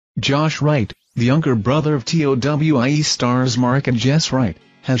Josh Wright, the younger brother of TOWIE stars Mark and Jess Wright,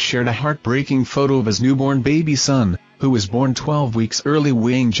 has shared a heartbreaking photo of his newborn baby son, who was born 12 weeks early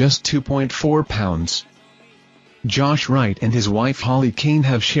weighing just 2.4 pounds. Josh Wright and his wife Holly Kane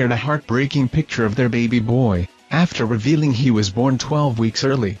have shared a heartbreaking picture of their baby boy, after revealing he was born 12 weeks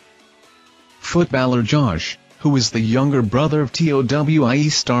early. Footballer Josh, who is the younger brother of TOWIE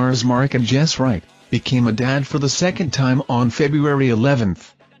stars Mark and Jess Wright, became a dad for the second time on February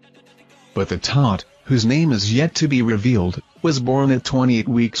 11th. But the tot, whose name is yet to be revealed, was born at 28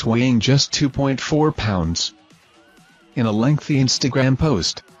 weeks weighing just 2.4 pounds. In a lengthy Instagram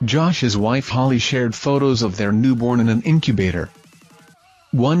post, Josh's wife Holly shared photos of their newborn in an incubator.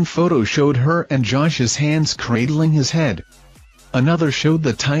 One photo showed her and Josh's hands cradling his head. Another showed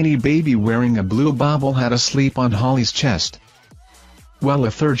the tiny baby wearing a blue bobblehead asleep on Holly's chest. While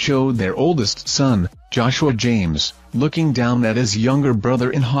a third showed their oldest son, Joshua James, looking down at his younger brother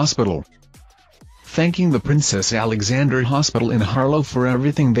in hospital. Thanking the Princess Alexandra Hospital in Harlow for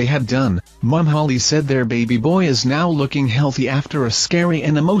everything they had done, Mom Holly said their baby boy is now looking healthy after a scary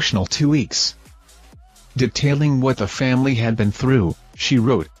and emotional 2 weeks. Detailing what the family had been through, she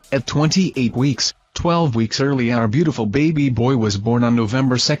wrote, "At 28 weeks, 12 weeks early, our beautiful baby boy was born on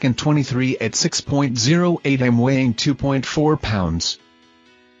November 2, 23 at 6.08 am weighing 2.4 pounds.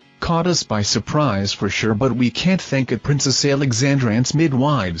 Caught us by surprise for sure, but we can't thank it Princess Alexandra's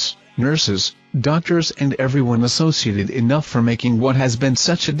midwives, nurses, doctors and everyone associated enough for making what has been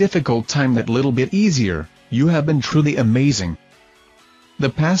such a difficult time that little bit easier. You have been truly amazing." The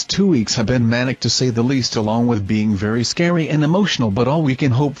past 2 weeks have been manic to say the least, along with being very scary and emotional, but all we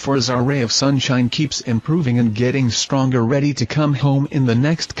can hope for is our ray of sunshine keeps improving and getting stronger, ready to come home in the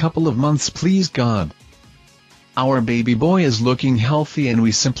next couple of months, please God. Our baby boy is looking healthy and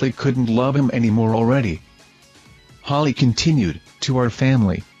we simply couldn't love him anymore already. Holly continued, "To our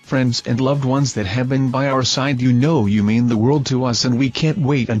family, friends and loved ones that have been by our side, you know you mean the world to us and we can't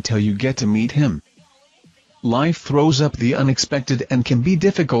wait until you get to meet him. Life throws up the unexpected and can be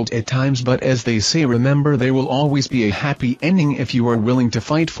difficult at times, but as they say, remember there will always be a happy ending if you are willing to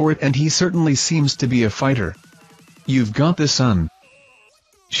fight for it, and he certainly seems to be a fighter. You've got this, son."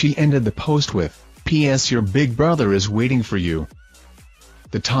 She ended the post with, "P.S. Your big brother is waiting for you."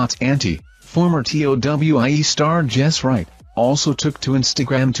 The tot's auntie, former TOWIE star Jess Wright, also took to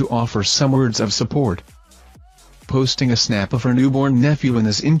Instagram to offer some words of support. Posting a snap of her newborn nephew in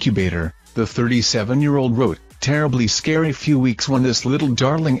his incubator, the 37-year-old wrote, "Terribly scary few weeks when this little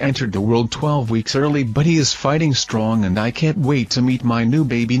darling entered the world 12 weeks early, but he is fighting strong and I can't wait to meet my new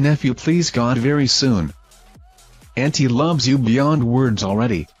baby nephew, please God, very soon. Auntie loves you beyond words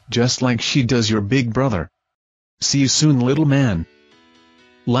already, just like she does your big brother. See you soon, little man."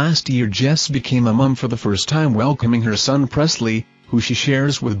 Last year Jess became a mum for the first time, welcoming her son Presley, who she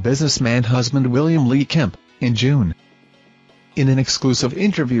shares with businessman husband William Lee Kemp, in June. In an exclusive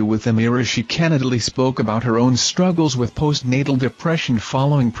interview with the Mirror, she candidly spoke about her own struggles with postnatal depression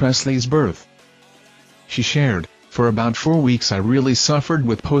following Presley's birth. She shared, "For about 4 weeks I really suffered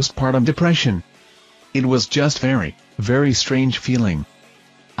with postpartum depression. It was just very, very strange feeling.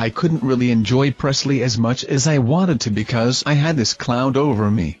 I couldn't really enjoy Presley as much as I wanted to because I had this cloud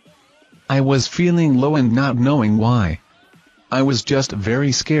over me. I was feeling low and not knowing why. I was just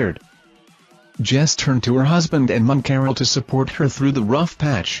very scared." Jess turned to her husband and mum Carol to support her through the rough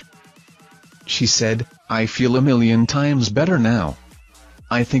patch. She said, "I feel a million times better now.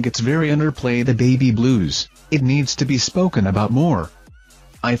 I think it's very underplayed, the baby blues. It needs to be spoken about more.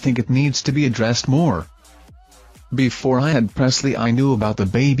 I think it needs to be addressed more. Before I had Presley I knew about the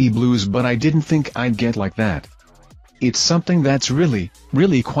baby blues, but I didn't think I'd get like that. It's something that's really,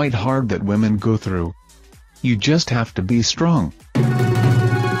 really quite hard that women go through. You just have to be strong."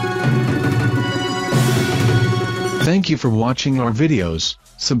 Thank you for watching our videos.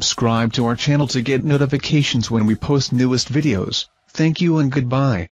 Subscribe to our channel to get notifications when we post newest videos. Thank you and goodbye.